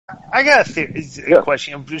I got a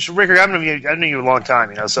question. Rickard, I know you a long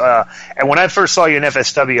time, So, and when I first saw you in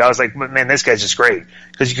FSW, I was like, man, this guy's just great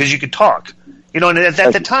because you could talk, And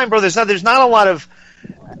at the time, bro, there's not a lot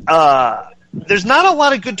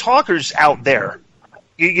of good talkers out there,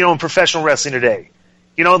 in professional wrestling today.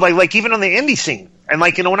 Like even on the indie scene. And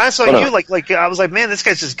when I saw you, I was like, man, this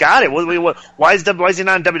guy's just got it. Why is he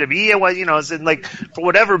not in WWE? Why, for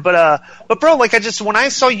whatever. But bro, when I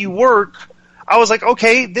saw you work, I was like,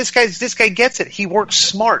 okay, this guy gets it. He works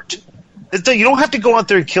smart. You don't have to go out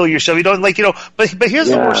there and kill yourself. You don't but here's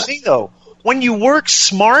the worst thing though. When you work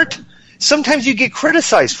smart, sometimes you get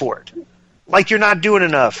criticized for it. Like you're not doing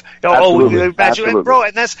enough. Absolutely. Bro,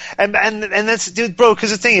 and that's dude, bro,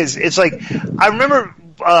 because the thing is, it's like, I remember,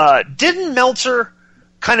 didn't Meltzer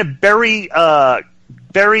kind of bury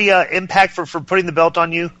Impact for putting the belt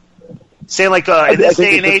on you? Saying in this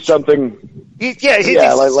day and age, something. I'm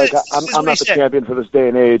not the champion for this day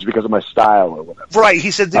and age because of my style or whatever. Right.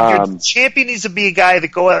 He said your champion needs to be a guy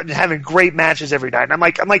that go out and having great matches every night. And I'm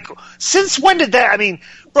like, since when did that? I mean,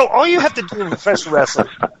 bro, all you have to do in professional wrestling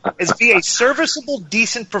is be a serviceable,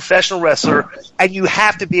 decent professional wrestler, and you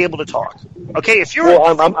have to be able to talk. Okay, if you're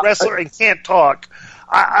a wrestler and can't talk,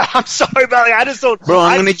 I'm sorry about it. I just don't. Bro,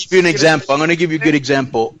 I'm going to give you an example. I'm going to give you a good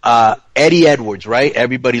example. Eddie Edwards, right?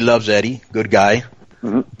 Everybody loves Eddie. Good guy.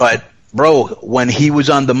 Mm-hmm. But, bro, when he was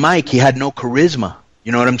on the mic, he had no charisma.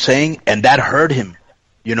 You know what I'm saying? And that hurt him,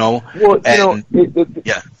 Well,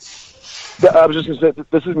 yeah. I was just going to say,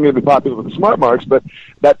 this isn't going to be popular with the smart marks, but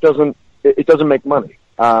it doesn't make money.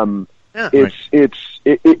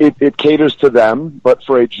 It caters to them, but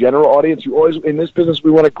for a general audience, you always, in this business, we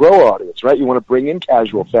want to grow our audience, right? You want to bring in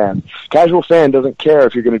casual fans. Casual fan doesn't care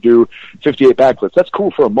if you're going to do 58 backflips. That's cool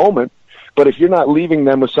for a moment, but if you're not leaving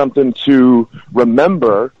them with something to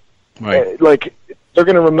remember, right. They're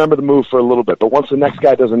going to remember the move for a little bit, but once the next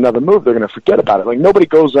guy does another move, they're going to forget about it. Like, nobody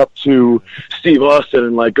goes up to Steve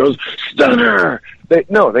Austin and goes, "Stunner!" They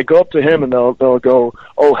go up to him and they'll go,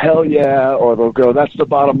 "Oh, hell yeah," or they'll go, "That's the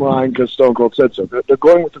bottom line because Stone Cold said so." They're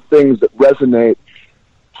going with the things that resonate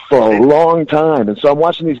for a long time. And so I'm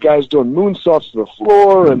watching these guys doing moonsaults to the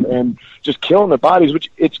floor and just killing their bodies, which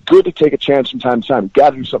it's good to take a chance from time to time. You've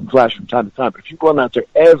got to do something flash from time to time. But if you're going out there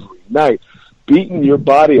every night beating your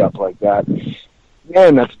body up like that,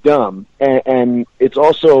 man, that's dumb. And it's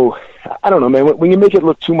also, I don't know, man, when you make it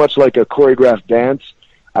look too much like a choreographed dance,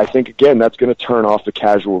 I think, again, that's going to turn off the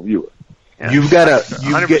casual viewer. Yeah. You've got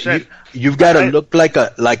to look like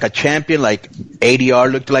a champion, like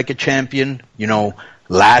ADR looked like a champion,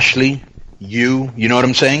 Lashley, you know what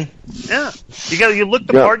I'm saying? Yeah. You look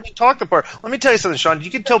the part and you talk the part. Let me tell you something, Sean.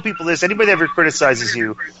 You can tell people this. Anybody that ever criticizes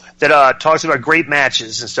you that talks about great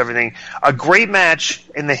matches and stuff, everything, a great match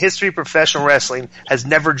in the history of professional wrestling has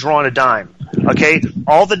never drawn a dime. Okay?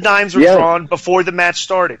 All the dimes were drawn before the match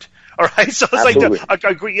started. All right, so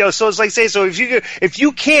it's so it's like say, so if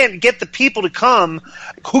you can't get the people to come,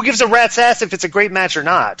 who gives a rat's ass if it's a great match or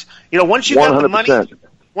not? Once you got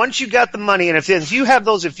the money, and if you have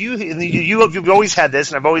those, you've always had this,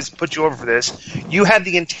 and I've always put you over for this. You have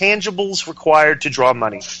the intangibles required to draw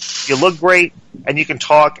money. You look great, and you can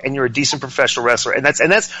talk, and you're a decent professional wrestler, and that's in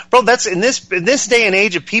this day and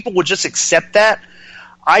age, if people would just accept that,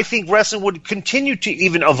 I think wrestling would continue to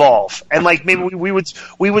even evolve, and maybe we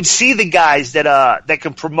would see the guys that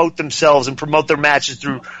can promote themselves and promote their matches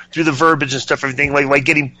through the verbiage and stuff, everything like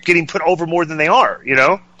getting put over more than they are,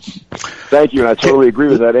 Thank you, and I totally agree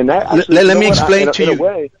with that. And that let me explain to you.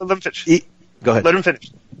 Let him finish. Go ahead. Let him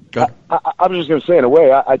finish. Go ahead. I was just going to say, in a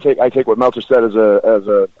way, I take what Meltzer said as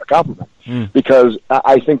a compliment, because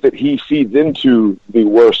I think that he feeds into the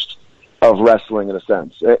worst of wrestling in a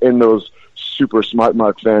sense, in those super smart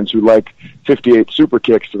mark fans who like 58 super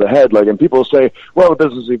kicks to the head, and people say, well, the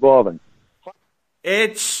business is evolving.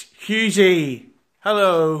 It's Hughesy.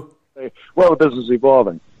 Hello. Well, the business is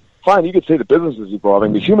evolving. Fine, you could say the business is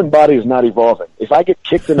evolving. The human body is not evolving. If I get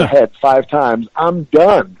kicked in the head 5 times, I'm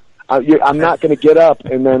done. I'm not going to get up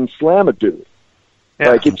and then slam a dude.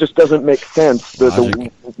 Yeah. It just doesn't make sense.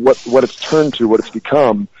 What it's turned to, what it's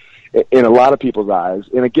become, in a lot of people's eyes.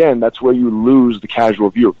 And again, that's where you lose the casual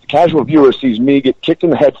viewer. The casual viewer sees me get kicked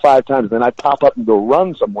in the head 5 times, then I pop up and go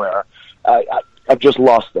run somewhere. I've just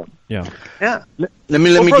lost them. Yeah. Let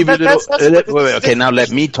me give you a little. Wait, okay, now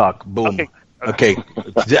let me talk. Boom. Okay.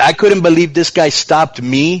 I couldn't believe this guy stopped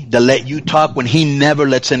me to let you talk when he never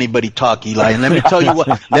lets anybody talk, Eli. And let me tell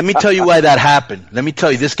you why that happened. Let me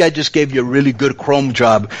tell you, this guy just gave you a really good chrome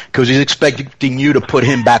job because he's expecting you to put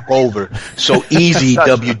him back over. So easy,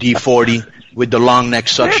 WD-40 with the long neck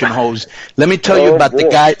suction hose. Let me tell you about the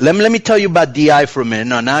guy. Let me tell you about DI for a minute.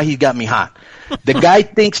 No, now he got me hot. The guy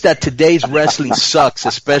thinks that today's wrestling sucks,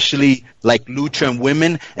 especially like lucha and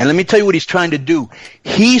women. And let me tell you what he's trying to do.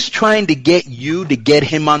 He's trying to get you to get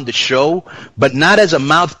him on the show, but not as a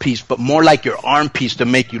mouthpiece, but more like your arm piece to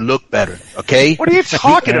make you look better. Okay? What are you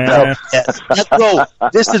talking about? Bro,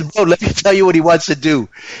 let me tell you what he wants to do.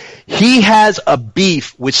 He has a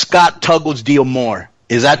beef with Scott Tuggles Deal Moore.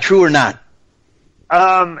 Is that true or not?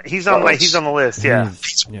 He's on the list, yeah.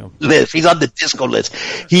 He's on the disco list.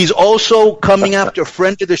 He's also coming after a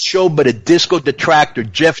friend of the show, but a disco detractor,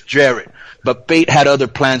 Jeff Jarrett. But Fate had other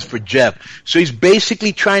plans for Jeff. So he's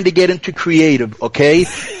basically trying to get into creative, okay?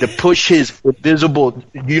 To push his invisible,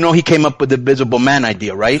 he came up with the Invisible Man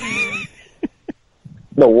idea, right?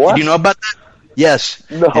 The what? Do you know about that? Yes.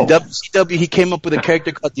 No. In WCW, he came up with a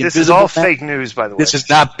character called the Invisible Man. This is all fake news, by the way. This is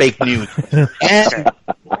not fake news. And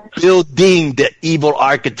Bill Dean, the evil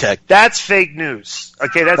architect. That's fake news.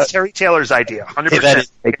 Okay, that's Terry Taylor's idea, 100%. Okay, that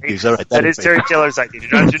is fake news. All right, that is Terry Taylor's idea.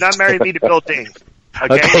 Do not marry me to Bill Dean.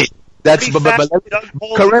 Okay, that's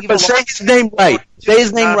correct. But say his name right. Say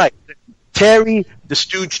his name right. Terry the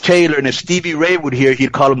Stooge Taylor, and if Stevie Ray would hear,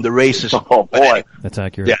 he'd call him the racist. Oh boy, that's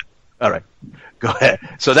accurate. Yeah. All right. Go ahead.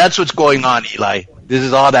 So that's what's going on, Eli. This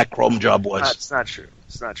is all that Chrome job was. It's not true.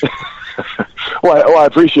 It's not true. Well, I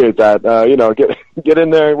appreciate that. Get in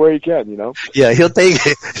there where you can. Yeah, he'll take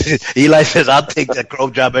it. Eli says, "I'll take that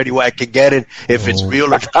Chrome job anywhere I can get it, if it's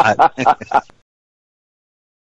real or not."